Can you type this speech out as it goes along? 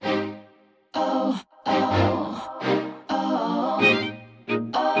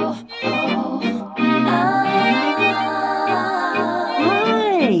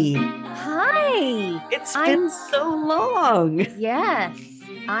wrong. Yes,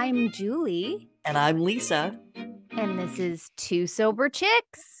 I'm Julie, And I'm Lisa. and this is Two Sober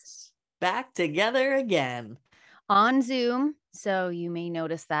Chicks Back together again. on Zoom. So you may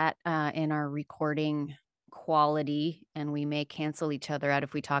notice that in our recording quality, and we may cancel each other out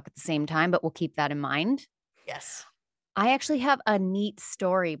if we talk at the same time, but we'll keep that in mind. Yes. I actually have a neat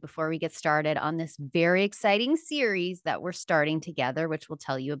story before we get started on this very exciting series that we're starting together, which we'll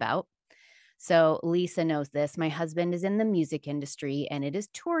tell you about. So Lisa knows this. My husband is in the music industry and it is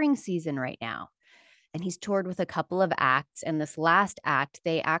touring season right now. And he's toured with a couple of acts. And this last act,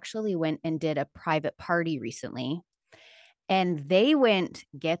 they actually went and did a private party recently. And they went,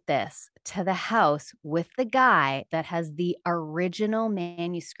 get this, to the house with the guy that has the original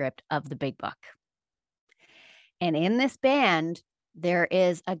manuscript of the Big Book. And in this band, there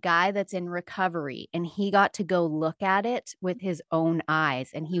is a guy that's in recovery, and he got to go look at it with his own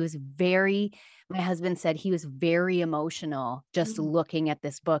eyes. And he was my husband said he was very emotional just looking at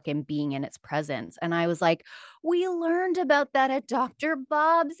this book and being in its presence. And I was like, we learned about that at Dr.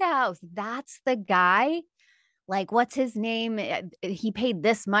 Bob's house. That's the guy. Like, what's his name? He paid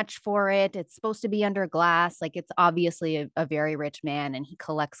this much for it. It's supposed to be under glass. Like, it's obviously a very rich man and he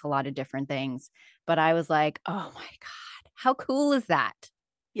collects a lot of different things. But I was like, oh my God, how cool is that?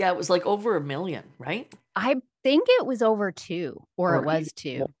 Yeah, it was like over 1 million, right? I think it was over 2, or it was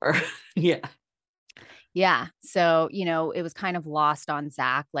 2. Yeah. Yeah. So, it was kind of lost on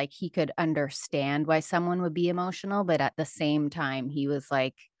Zach. Like, he could understand why someone would be emotional, but at the same time, he was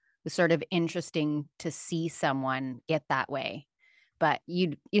like, it was sort of interesting to see someone get that way. But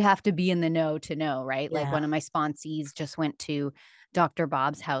you have to be in the know to know, right? Like, Yeah. one of my sponsees just went to Dr.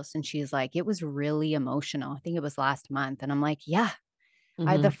 Bob's house and she's like, it was really emotional. I think it was last month. And I'm like, yeah.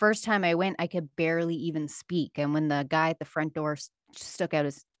 The first time I went, I could barely even speak. And when the guy at the front door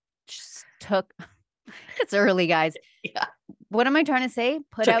it's early, guys. Yeah. What am I trying to say?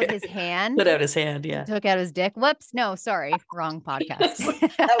 Put out his hand. Put out his hand, yeah. Took out his dick. Whoops. No, sorry. Wrong podcast.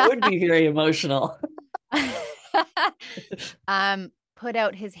 That would be very emotional. Put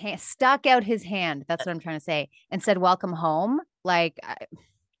out his hand, stuck out his hand. That's what I'm trying to say. And said, welcome home. Like,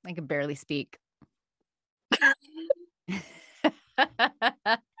 I could barely speak.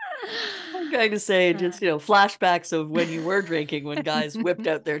 I'm going to say just, flashbacks of when you were drinking, when guys whipped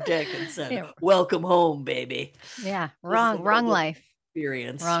out their dick and said, welcome home, baby. Yeah. Wrong life.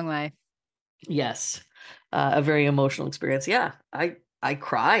 Experience. Wrong life. Yes. A very emotional experience. Yeah. I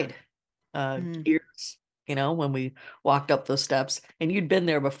cried tears, when we walked up those steps, and you'd been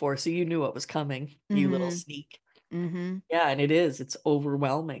there before, so you knew what was coming, you little sneak. Yeah, and it's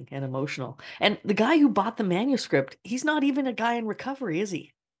overwhelming and emotional. And the guy who bought the manuscript, he's not even a guy in recovery, is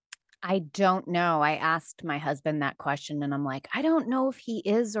he? I don't know. I asked my husband that question and I'm like, I don't know if he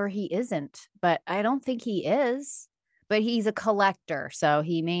is or he isn't, but I don't think he is. But he's a collector, so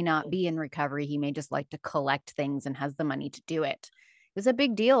he may not be in recovery. He may just like to collect things and has the money to do it. It was a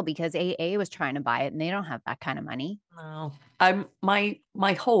big deal because AA was trying to buy it and they don't have that kind of money. No.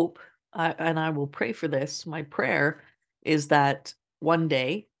 My hope, and I will pray for this, my prayer is that one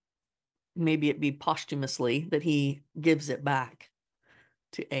day, maybe it be posthumously, that he gives it back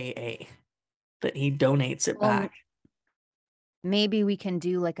to AA, that he donates it back. Maybe we can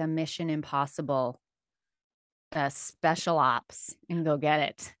do like a Mission Impossible special ops and go get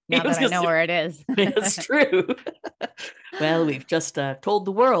it. Now that I know where it is. It's true. Well, we've just told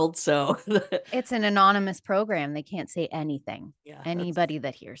the world, so. It's an anonymous program. They can't say anything. Yeah, anybody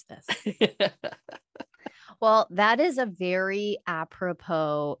that hears this. Well, that is a very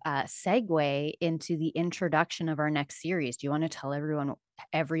apropos segue into the introduction of our next series. Do you want to tell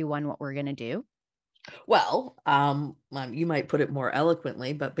everyone what we're going to do? Well, you might put it more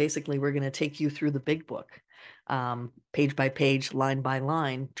eloquently, but basically we're going to take you through the Big Book, page by page, line by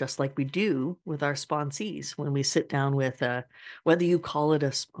line, just like we do with our sponsees when we sit down with, whether you call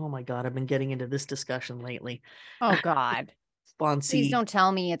it oh my God, I've been getting into this discussion lately. Oh God. Sponsee. Please don't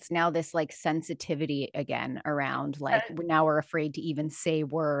tell me it's now this like sensitivity again around like now we're afraid to even say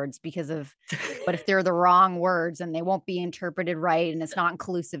words because of, but if they're the wrong words and they won't be interpreted right and it's not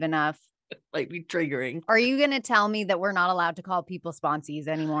inclusive enough. Like be triggering. Are you going to tell me that we're not allowed to call people sponsees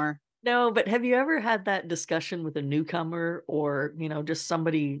anymore? No, but have you ever had that discussion with a newcomer or, just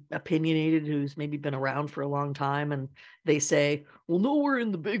somebody opinionated who's maybe been around for a long time and they say, well, nowhere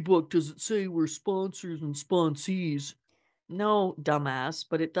in the Big Book does it say we're sponsors and sponsees. No, dumbass,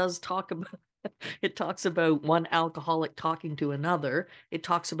 but it does talk about, it talks about one alcoholic talking to another. It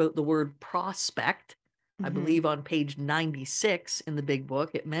talks about the word prospect. I believe on page 96 in the Big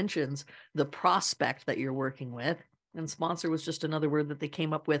Book, it mentions the prospect that you're working with. And sponsor was just another word that they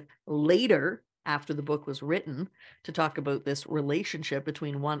came up with later after the book was written to talk about this relationship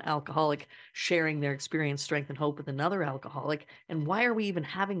between one alcoholic sharing their experience, strength, and hope with another alcoholic. And why are we even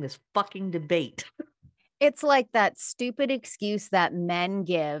having this fucking debate? It's like that stupid excuse that men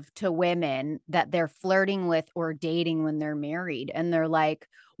give to women that they're flirting with or dating when they're married. And they're like,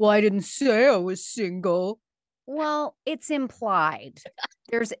 well, I didn't say I was single. Well, it's implied.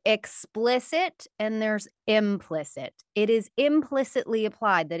 There's explicit and there's implicit. It is implicitly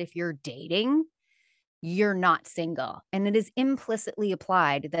applied that if you're dating, you're not single. And it is implicitly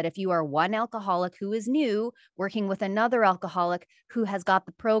applied that if you are one alcoholic who is new working with another alcoholic who has got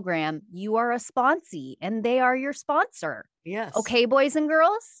the program, you are a sponsee and they are your sponsor. Yes. Okay, boys and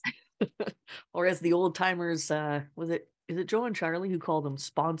girls? Or as the old timers, is it Joe and Charlie who called them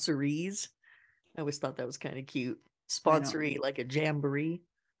sponsorees? I always thought that was kind of cute. Sponsoree, like a jamboree.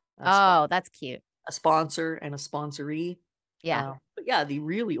 Oh, that's cute. A sponsor and a sponsoree. Yeah. But yeah, the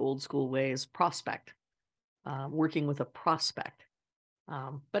really old school way is prospect, working with a prospect.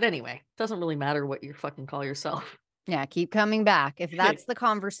 But anyway, doesn't really matter what you fucking call yourself. Yeah, keep coming back. If that's the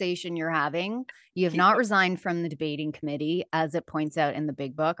conversation you're having, you have not resigned from the debating committee, as it points out in the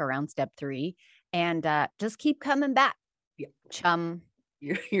big book around step 3. And just keep coming back. Yeah. Chum.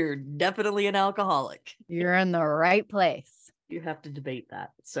 You're definitely an alcoholic. You're in the right place. You have to debate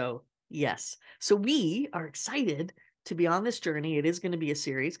that. So yes. So we are excited to be on this journey. It is going to be a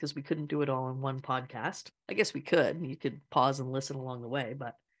series because we couldn't do it all in one podcast. I guess we could. You could pause and listen along the way,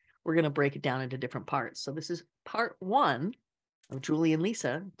 but we're going to break it down into different parts. So this is part 1 of Julie and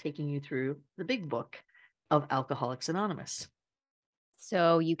Lisa taking you through the big book of Alcoholics Anonymous.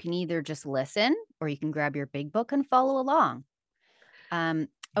 So you can either just listen or you can grab your big book and follow along.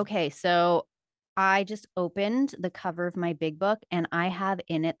 Okay, so I just opened the cover of my big book and I have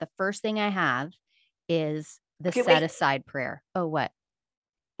in it, the first thing I have is the set aside prayer. Oh, what?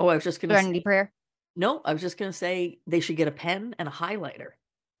 Oh, I was just going to say prayer. No, I was just going to say they should get a pen and a highlighter.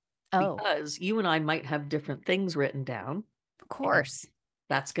 Oh, because you and I might have different things written down. Of course.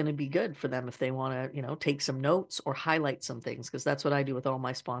 That's going to be good for them if they want to, take some notes or highlight some things, because that's what I do with all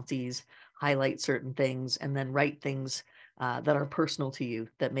my sponsees, highlight certain things and then write things that are personal to you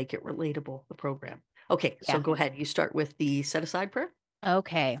that make it relatable, the program. Okay, so go ahead. You start with the set aside prayer.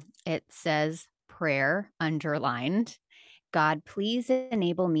 Okay, it says prayer underlined. God, please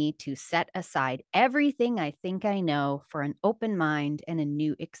enable me to set aside everything I think I know for an open mind and a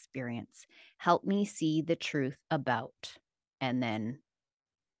new experience. Help me see the truth about. And then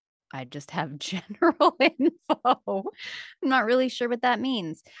I just have general info. I'm not really sure what that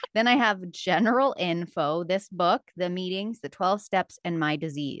means. Then I have general info, this book, the meetings, the 12 steps, and my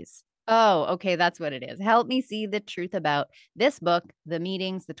disease. Oh, okay. That's what it is. Help me see the truth about this book, the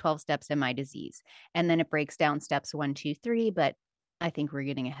meetings, the 12 steps, and my disease. And then it breaks down steps 1, 2, 3, but I think we're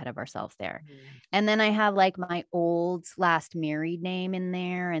getting ahead of ourselves there. And then I have like my old last married name in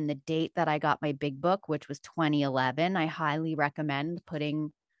there and the date that I got my big book, which was 2011. I highly recommend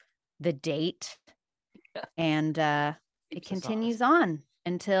putting the date. And it continues on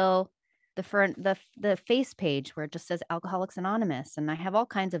until the face page where it just says Alcoholics Anonymous. And I have all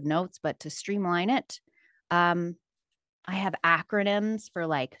kinds of notes, but to streamline it, I have acronyms for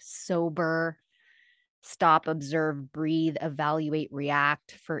like sober, stop, observe, breathe, evaluate,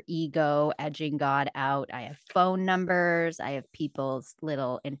 react, for ego, edging God out. I have phone numbers. I have people's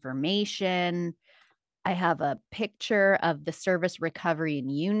little information. I have a picture of the service, recovery,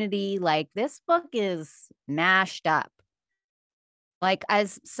 and unity. Like, this book is mashed up. Like,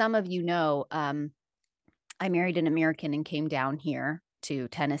 as some of you know, I married an American and came down here to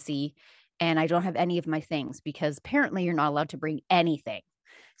Tennessee, and I don't have any of my things because apparently you're not allowed to bring anything.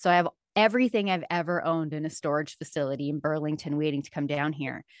 So I have everything I've ever owned in a storage facility in Burlington waiting to come down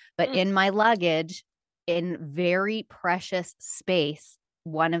here. But in my luggage, in very precious space,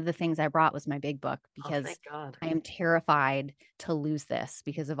 one of the things I brought was my big book because I am terrified to lose this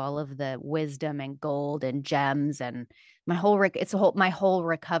because of all of the wisdom and gold and gems and my whole my whole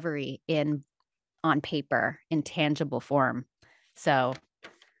recovery on paper in tangible form. So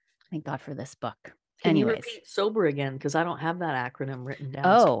thank God for this book. Can you repeat sober again? Because I don't have that acronym written down.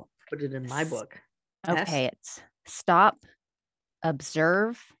 Oh, so put it in my book. Okay, it's stop,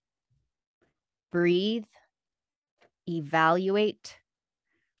 observe, breathe, evaluate,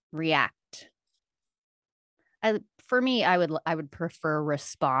 react. For me, I would prefer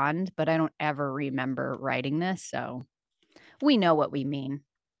respond, but I don't ever remember writing this, so we know what we mean.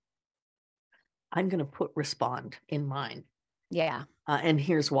 I'm going to put respond in mine. Yeah. And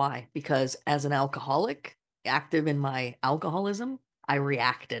here's why. Because as an alcoholic, active in my alcoholism, I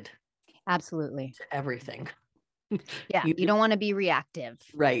reacted. Absolutely. To everything. Yeah, You you don't wanna be reactive.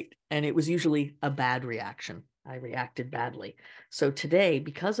 Right, and it was usually a bad reaction. I reacted badly. So today,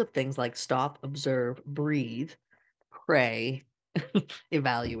 because of things like stop, observe, breathe, pray,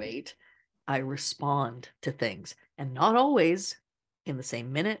 evaluate, I respond to things, and not always in the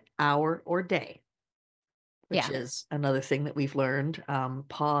same minute, hour, or day, which Yeah. is another thing that we've learned.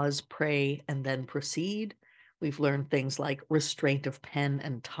 Pause, pray, and then proceed. We've learned things like restraint of pen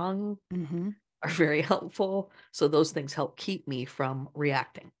and tongue Mhm. are very helpful. So those things help keep me from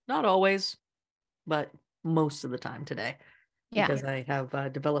reacting. Not always, but most of the time today, Yeah. because I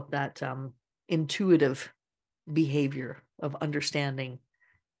have developed that intuitive behavior of understanding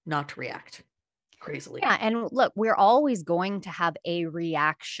not to react crazily. Yeah, and look, we're always going to have a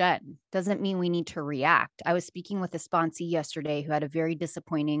reaction. Doesn't mean we need to react. I was speaking with a sponsee yesterday who had a very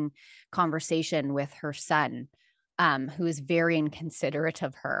disappointing conversation with her son, who is very inconsiderate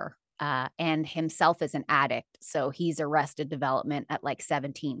of her, and himself is an addict. So he's arrested development at like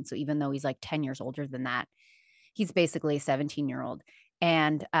 17. So even though he's like 10 years older than that, he's basically a 17-year-old.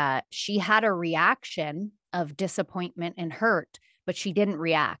 And she had a reaction of disappointment and hurt, but she didn't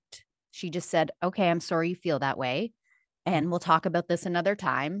react. She just said, "Okay, I'm sorry you feel that way, Mm. and we'll talk about this another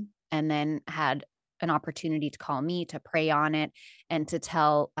time." And then had an opportunity to call me to pray on it and to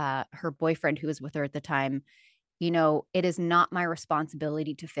tell her boyfriend who was with her at the time, it is not my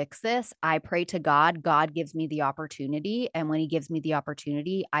responsibility to fix this. I pray to God. God gives me the opportunity. And when he gives me the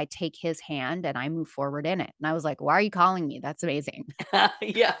opportunity, I take his hand and I move forward in it. And I was like, why are you calling me? That's amazing.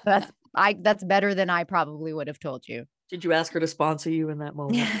 Yeah. That's better than I probably would have told you. Did you ask her to sponsor you in that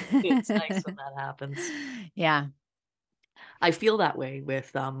moment? It's nice when that happens. Yeah. I feel that way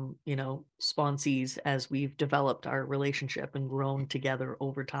with sponsees as we've developed our relationship and grown together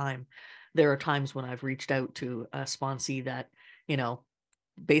over time. There are times when I've reached out to a sponsee that, you know,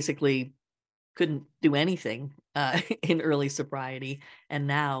 basically couldn't do anything in early sobriety, and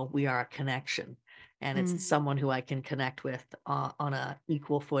now we are a connection. And it's Mm. someone who I can connect with on a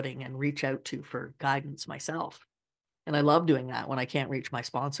equal footing and reach out to for guidance myself. And I love doing that when I can't reach my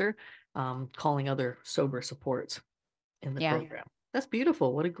sponsor, calling other sober supports in the Yeah. program. That's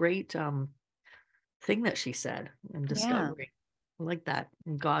beautiful. What a great thing that she said and Yeah. discovery. I like that.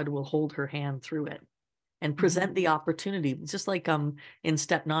 And God will hold her hand through it and Mhm. present the opportunity. Just like in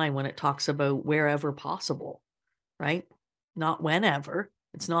step 9 when it talks about wherever possible, right? Not whenever.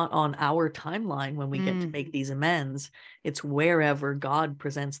 It's not on our timeline when we get to Mm. make these amends. It's wherever God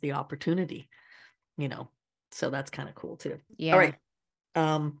presents the opportunity, you know. So that's kind of cool too. All Yeah. right.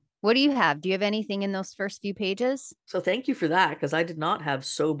 Um, What do you have? Do you have anything in those first few pages? so thank you for that because I did not have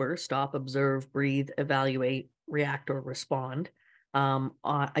sober, stop, observe, breathe, evaluate, react, or respond.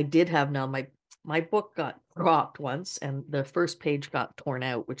 I did have now my book got dropped once and the first page got torn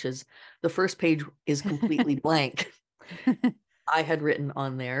out, which is the first page is completely blank. I had written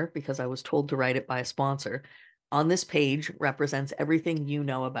on there because I was told to write it by a sponsor. On this page represents everything you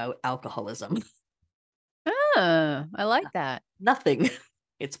know about alcoholism. Oh, I like that. Nothing.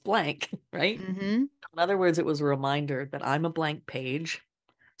 It's blank, right? Mhm. In other words, it was a reminder that I'm a blank page.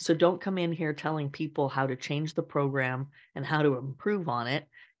 So don't come in here telling people how to change the program and how to improve on it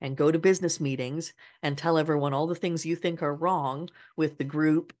and go to business meetings and tell everyone all the things you think are wrong with the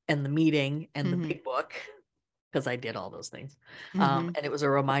group and the meeting and the Mhm. big book, because I did all those things. Mhm. And it was a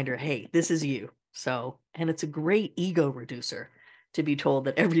reminder, hey, this is you. So, and it's a great ego reducer to be told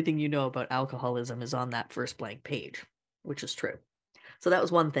that everything you know about alcoholism is on that first blank page, which is true. So that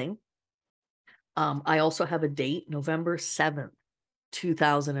was one thing. I also have a date, November 7th,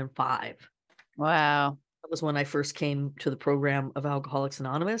 2005. Wow. That was when I first came to the program of Alcoholics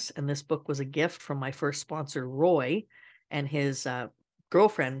Anonymous, and this book was a gift from my first sponsor, Roy, and his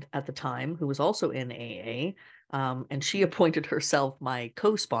girlfriend at the time, who was also in AA. And she appointed herself my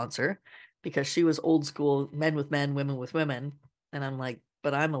co-sponsor because she was old school, men with men, women with women. And I'm like,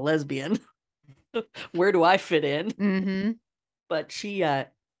 but I'm a lesbian. Where do I fit in? Mhm. But she, I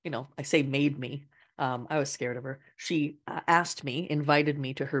say made me. I was scared of her. She asked me, invited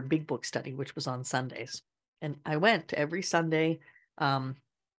me to her big book study, which was on Sundays. And I went every Sunday. Um,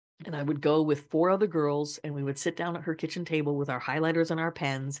 and I would go with 4 other girls, and we would sit down at her kitchen table with our highlighters and our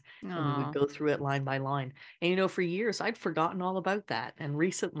pens, and we would Aw. go through it line by line. And, for years, I'd forgotten all about that. And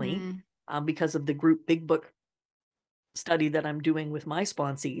recently, Mm. because of the group big book study that I'm doing with my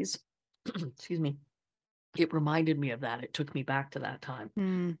sponsees, excuse me, it reminded me of that. It took me back to that time.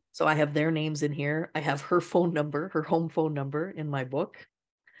 Mm. So I have their names in here. I have her phone number, her home phone number in my book.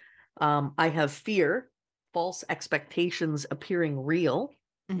 I have fear, false expectations appearing real,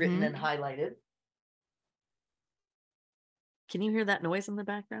 written Mhm. and highlighted. Can you hear that noise in the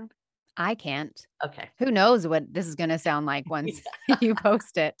background? I can't. Okay. Who knows what this is gonna sound like once you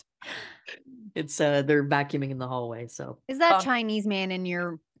post it. It's, they're vacuuming in the hallway, so Is that Chinese man in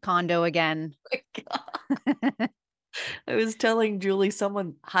your condo again? I was telling Julie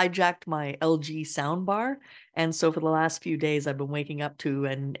someone hijacked my LG soundbar, and so for the last few days, I've been waking up to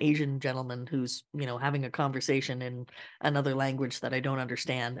an Asian gentleman who's, having a conversation in another language that I don't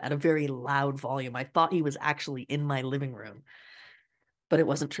understand at a very loud volume. I thought he was actually in my living room, but it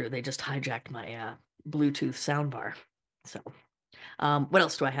wasn't true. They just hijacked my, Bluetooth soundbar. So, what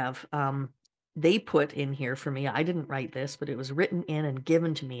else do I have? They put in here for me, I didn't write this, but it was written in and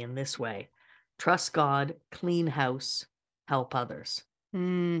given to me in this way: trust God, clean house, help others.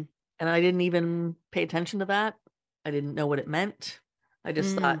 Mm, And I didn't even pay attention to that. I didn't know what it meant. I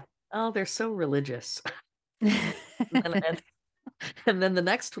just mm. thought, oh, they're so religious. And then, and, and then the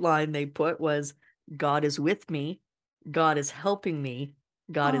next line they put was, God is with me, God is helping me,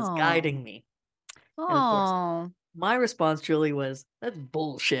 God is Oh, guiding me. And of course, oh, my response, Julie, was, that's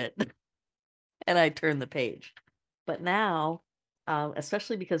bullshit. And I turned the page. But now,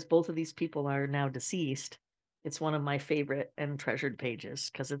 especially because both of these people are now deceased, it's one of my favorite and treasured pages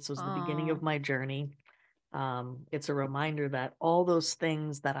because it was the beginning of oh. my journey. It's a reminder that all those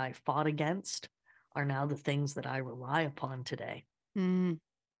things that I fought against are now the things that I rely upon today. Mm,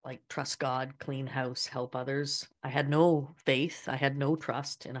 Like trust God, clean house, help others. I had no faith. I had no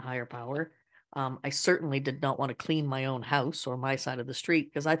trust in a higher power. I certainly did not want to clean my own house or my side of the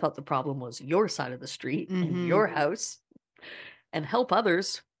street because I thought the problem was your side of the street and mhm, your house. And help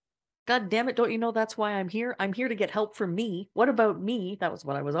others. God damn it, don't you know that's why I'm here? I'm here to get help from me. What about me? That was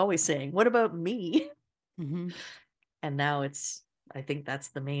what I was always saying. What about me? mhm. And now I think that's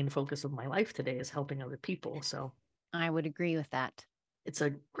the main focus of my life today is helping other people. So I would agree with that. it's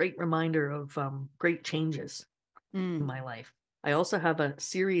a great reminder of great changes in Mm, my life. I also have a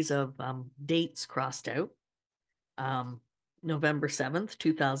series of dates crossed out. Um, November 7th,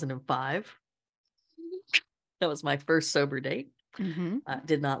 2005. That was my first sober date. mhm,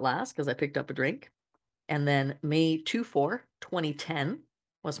 Did not last because I picked up a drink. And then May 24, 2010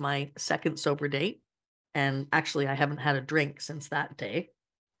 was my second sober date. And actually, I haven't had a drink since that day.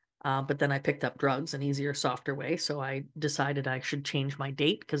 But then I picked up drugs an easier, softer way. So I decided I should change my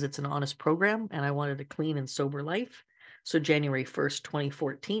date because it's an honest program and I wanted a clean and sober life. So January 1st,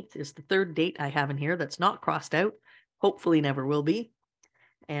 2014 is the third date I have in here that's not crossed out. Hopefully, never will be.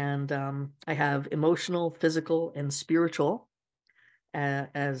 And I have emotional, physical, and spiritual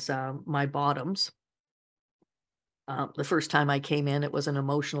as my bottoms. The first time I came in, it was an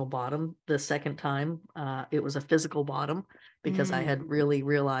emotional bottom. The second time, it was a physical bottom because I mm, had really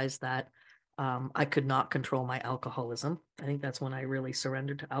realized that I could not control my alcoholism. I think that's when I really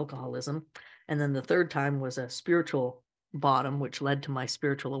surrendered to alcoholism. And then the third time was a spiritual bottom, which led to my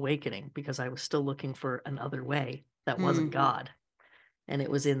spiritual awakening because I was still looking for another way that wasn't mm. God. And it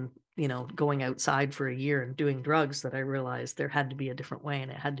was in, going outside for a year and doing drugs that I realized there had to be a different way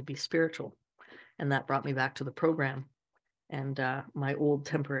and it had to be spiritual. And that brought me back to the program and my old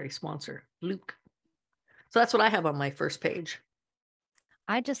temporary sponsor, Luke. So that's what I have on my first page.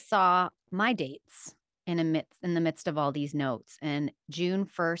 I just saw my dates in the midst of all these notes. And June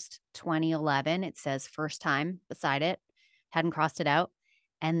 1st, 2011, it says first time beside it. Hadn't crossed it out.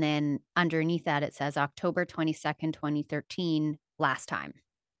 And then underneath that it says October 22nd, 2013, last time.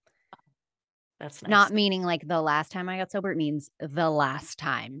 That's Not nice. meaning like the last time I got sober, it means the last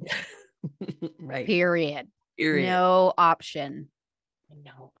time. Right. Period. Period. No option. I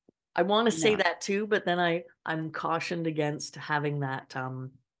know. I want to say No. that too, but then I'm cautioned against having that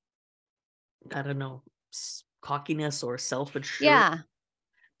I don't know, cockiness or self-assurance, Yeah.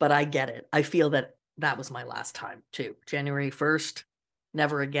 but I get it. I feel that that was my last time too. January 1st,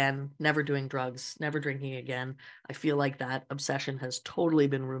 never again, never doing drugs, never drinking again. I feel like that obsession has totally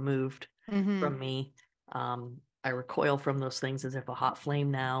been removed Mhm. from me. I recoil from those things as if a hot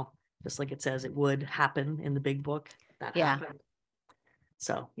flame now, just like it says it would happen in the big book. That Yeah. happened.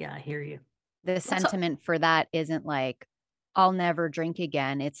 So yeah, I hear you. The What's up? sentiment for that isn't like, I'll never drink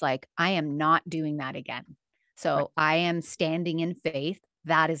again. It's like, I am not doing that again. Right. So I am standing in faith.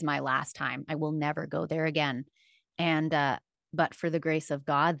 That is my last time. I will never go there again. And, but for the grace of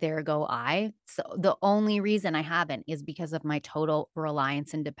God, there go I. So the only reason I haven't is because of my total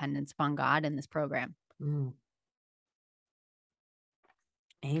reliance and dependence upon God in this program. Mm,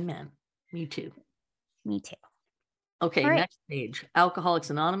 amen. Me too. Me too. Okay, All right. next page. Alcoholics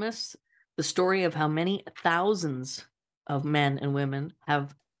Anonymous. The story of how many thousands of men and women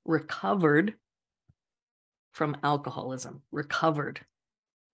have recovered from alcoholism. Recovered.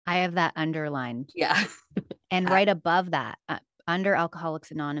 I have that underlined. Yeah. And Uh, right above that, under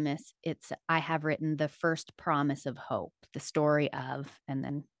Alcoholics Anonymous, I have written the first promise of hope, the story of, and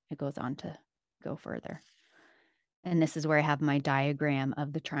then it goes on to go further. And this is where I have my diagram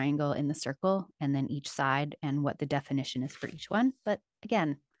of the triangle in the circle and then each side and what the definition is for each one. But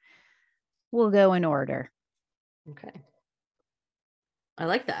again, we'll go in order. Okay. I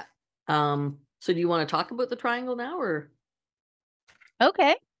like that. So do you want to talk about the triangle now, or?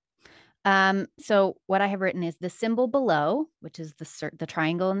 Okay. So what I have written is the symbol below, which is the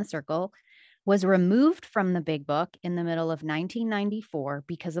triangle and the circle, was removed from the big book in the middle of 1994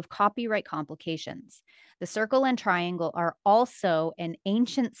 because of copyright complications. The circle and triangle are also an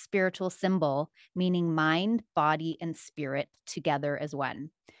ancient spiritual symbol, meaning mind, body, and spirit together as one.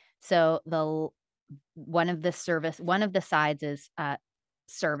 So one of the sides is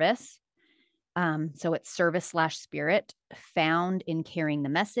service. So it's service/spirit, found in carrying the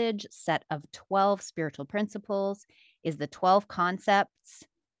message, set of 12 spiritual principles, is the 12 concepts.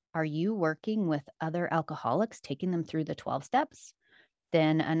 Are you working with other alcoholics, taking them through the 12 steps?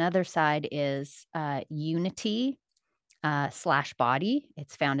 Then another side is unity / body.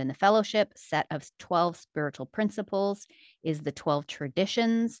 It's found in the fellowship, set of 12 spiritual principles, is the 12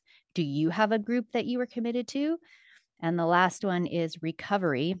 traditions. Do you have a group that you are committed to? And the last one is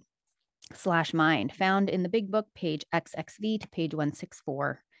recovery / mind, found in the big book, page XXV to page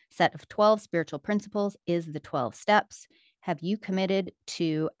 164. Set of 12 spiritual principles is the 12 steps. Have you committed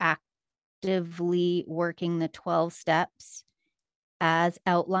to actively working the 12 steps as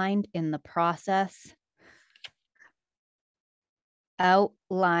outlined in the process?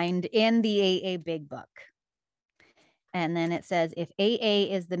 Outlined in the AA Big Book. And then it says, if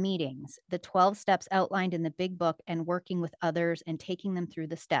AA is the meetings, the 12 steps outlined in the big book, and working with others and taking them through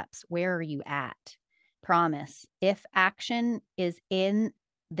the steps, where are you at? Promise. If action is in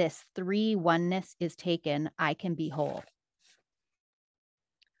this 3 oneness is taken, I can be whole.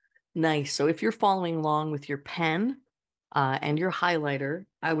 Nice. So if you're following along with your pen and your highlighter,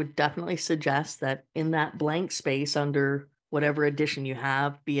 I would definitely suggest that in that blank space under whatever edition you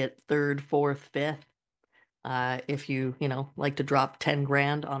have, be it 3rd, 4th, 5th, if you like to drop 10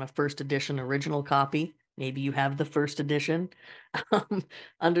 grand on a first edition original copy, maybe you have the first edition.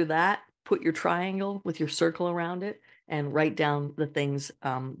 Under that, put your triangle with your circle around it and write down the things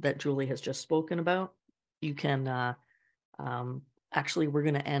that Julie has just spoken about. You can actually, we're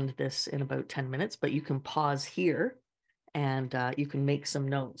going to end this in about 10 minutes, but you can pause here and you can make some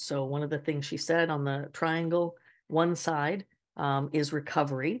notes. So one of the things she said on the triangle, one side is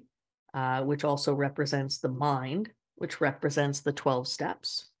recovery, which also represents the mind, which represents the 12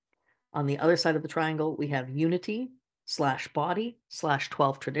 steps. On the other side of the triangle, we have unity / body /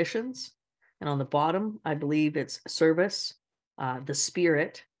 12 traditions. And on the bottom, I believe it's service, the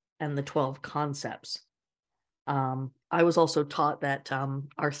spirit, and the 12 concepts. I was also taught that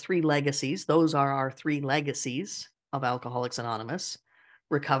our 3 legacies, those are our 3 legacies of Alcoholics Anonymous: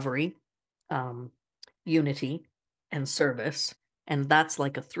 recovery, unity, and service. And that's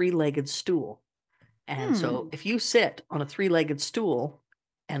like a 3-legged stool. And so if you sit on a 3-legged stool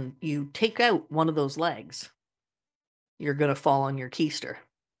and you take out one of those legs, you're going to fall on your keister.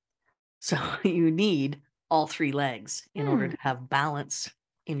 So you need all 3 legs in order to have balance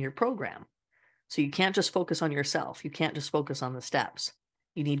in your program. So you can't just focus on yourself. You can't just focus on the steps.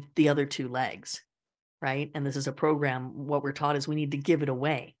 You need the other 2 legs, right? And this is a program, what we're taught is we need to give it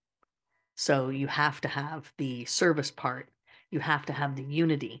away. So you have to have the service part. You have to have the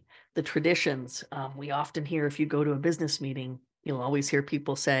unity, the traditions. We often hear, if you go to a business meeting, you'll always hear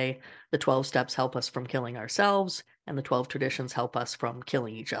people say the 12 steps help us from killing ourselves and the 12 traditions help us from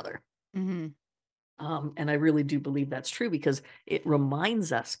killing each other. Mm-hmm. And I really do believe that's true because it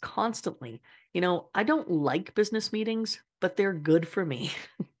reminds us constantly, I don't like business meetings, but they're good for me.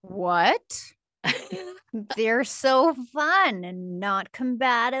 What? They're so fun and not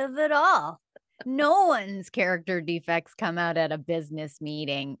combative at all. No one's character defects come out at a business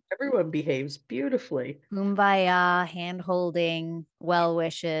meeting. Everyone behaves beautifully. Kumbaya, hand holding, well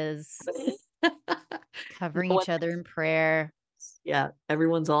wishes, covering each other in prayer. Yeah,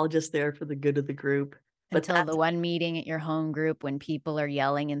 everyone's all just there for the good of the group. Until the one meeting at your home group when people are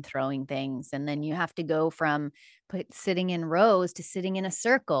yelling and throwing things. And then you have to go from sitting in rows to sitting in a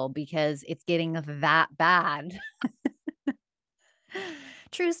circle because it's getting that bad.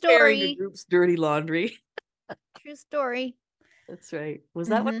 True story. Your group's dirty laundry. True story. That's right. Was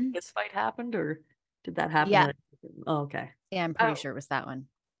that when this fight happened, or did that happen? Yeah. Oh, okay. Yeah, I'm pretty sure it was that one.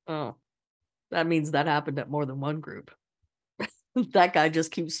 Oh, that means that happened at more than one group. That guy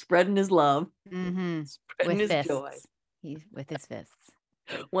just keeps spreading his love, spreading with his fists. joy. He's with his fists.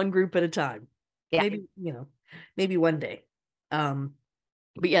 One group at a time. Yeah. Maybe, maybe one day.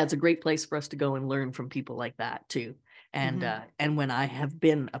 But yeah, it's a great place for us to go and learn from people like that too. And when I have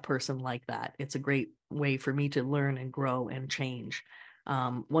been a person like that, it's a great way for me to learn and grow and change.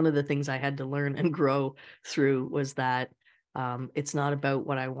 One of the things I had to learn and grow through was that it's not about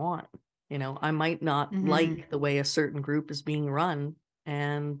what I want. I might not Mhm. like the way a certain group is being run,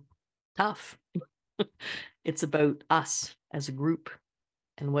 and tough. It's about us as a group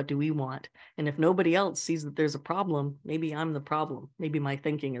and what do we want. And if nobody else sees that there's a problem, maybe I'm the problem. Maybe my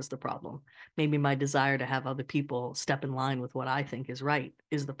thinking is the problem. Maybe my desire to have other people step in line with what I think is right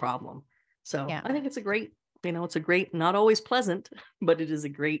is the problem. So Yeah. I think it's a great, not always pleasant, but it is a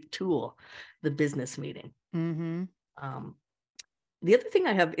great tool, the business meeting. Mhm. Um, the other thing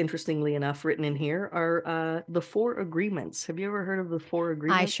I have, interestingly enough, written in here are the 4 agreements. Have you ever heard of the 4 I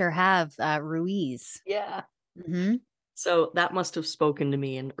agreements? sure have, Ruiz. Yeah. Mhm. So that must have spoken to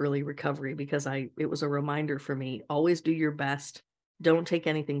me in early recovery, because it was a reminder for me, always do your best. Don't take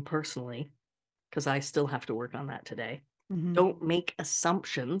anything personally, because I still have to work on that today. Mhm. Don't make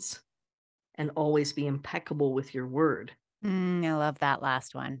assumptions, and always be impeccable with your word. I love that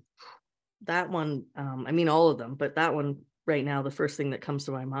last one. That one, I mean, all of them, but that one right now, the first thing that comes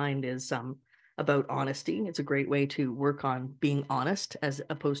to my mind is about honesty. It's a great way to work on being honest as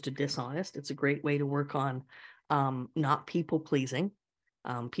opposed to dishonest. It's a great way to work on not people pleasing.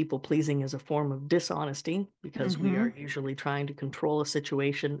 People pleasing is a form of dishonesty, because we are Mhm. usually trying to control a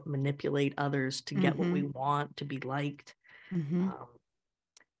situation, manipulate others to get what we Mhm. want, to be liked. Mhm. Um,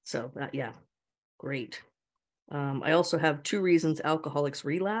 so that, yeah, great. I also have 2 reasons alcoholics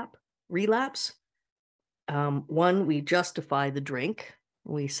relapse. One, we justify the drink.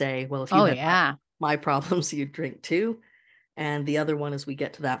 We say, well, if you Oh, had yeah. my problems, you'd drink too. And the other one is we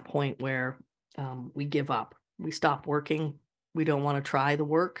get to that point where we give up. We stop working. We don't want to try the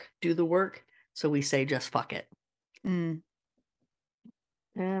work, do the work. So we say, just fuck it. Mm.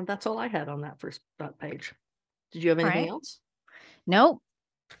 And that's all I had on that first page. Did you have anything Alright. else? Nope.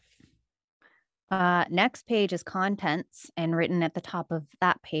 Next page is contents, and written at the top of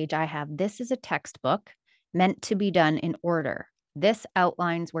that page, I have, "This is a textbook meant to be done in order. This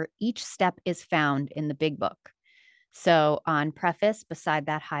outlines where each step is found in the big book." So on preface, beside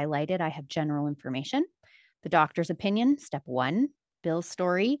that highlighted, I have general information. The doctor's opinion, step 1. Bill's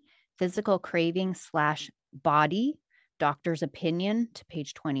story, physical craving slash body, doctor's opinion, to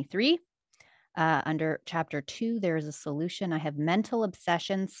page 23. Under chapter 2, there is a solution. I have mental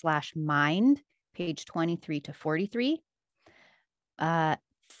obsession slash mind, page 23 to 43.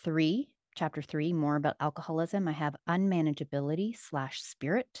 3, chapter 3, more about alcoholism. I have unmanageability slash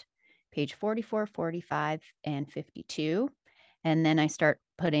spirit, page 44, 45, and 52. And then I start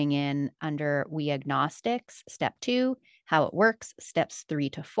putting in under we agnostics, step 2, how it works, steps 3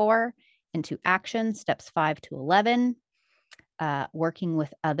 to 4, into action, steps 5 to 11. Working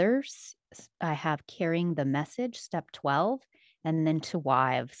with others, I have carrying the message, step 12, and then to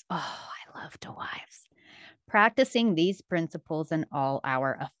wives. Oh, I love to wives. Practicing these principles in all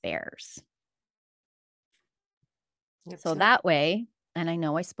our affairs. So Excellent. that way, and I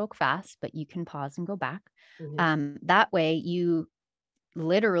know I spoke fast, but you can pause and go back. Mhm. That way, you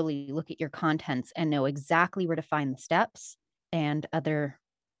literally look at your contents and know exactly where to find the steps and other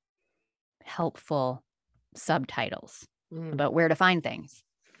helpful subtitles Mm. about where to find things.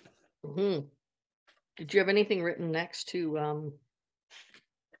 Mhm. Did you have anything written next to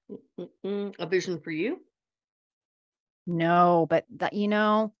a vision for you? No, but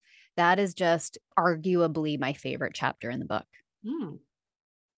that is just arguably my favorite chapter in the book. Mm.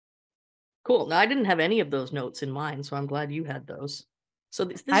 Cool. Now, I didn't have any of those notes in mind, so I'm glad you had those. So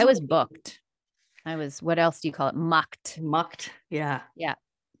this I is was what booked. What else do you call it? Mucked. mucked. Yeah. Yeah.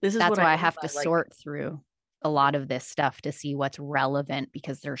 This is That's what I why I mean have by to like, sort through a lot of this stuff to see what's relevant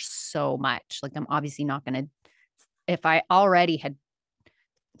because there's so much. Like, I'm obviously not going to, if I already had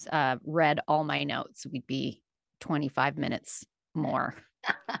read all my notes, we'd be 25 minutes more.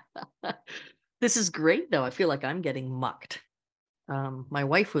 this is great though. I feel like I'm getting mucked. My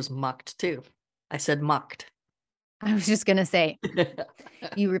wife was mucked too. I said mucked. I was just going to say,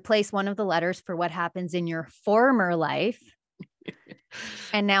 you replace one of the letters for what happens in your former life,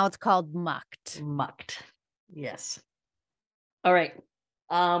 and now it's called mucked. Mucked. Yes. All right.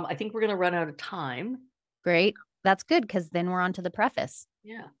 I think we're gonna run out of time. Great. That's good because then we're on to the preface.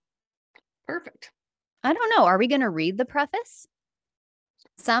 Yeah. Perfect. I don't know. Are we going to read the preface?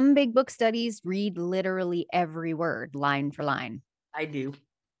 Some big book studies read literally every word, line for line. I do.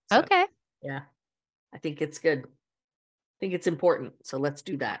 So Okay. yeah, I think it's good. I think it's important. So let's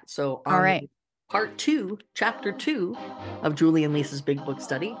do that. So All on right. part 2, chapter 2 of Julie and Lisa's Big Book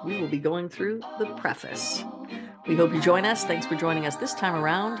Study, we will be going through the preface. We hope you join us. Thanks for joining us this time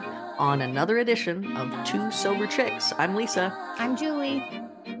around on another edition of Two Sober Chicks. I'm Lisa. I'm Julie.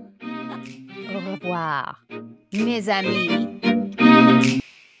 Au revoir, mes amis.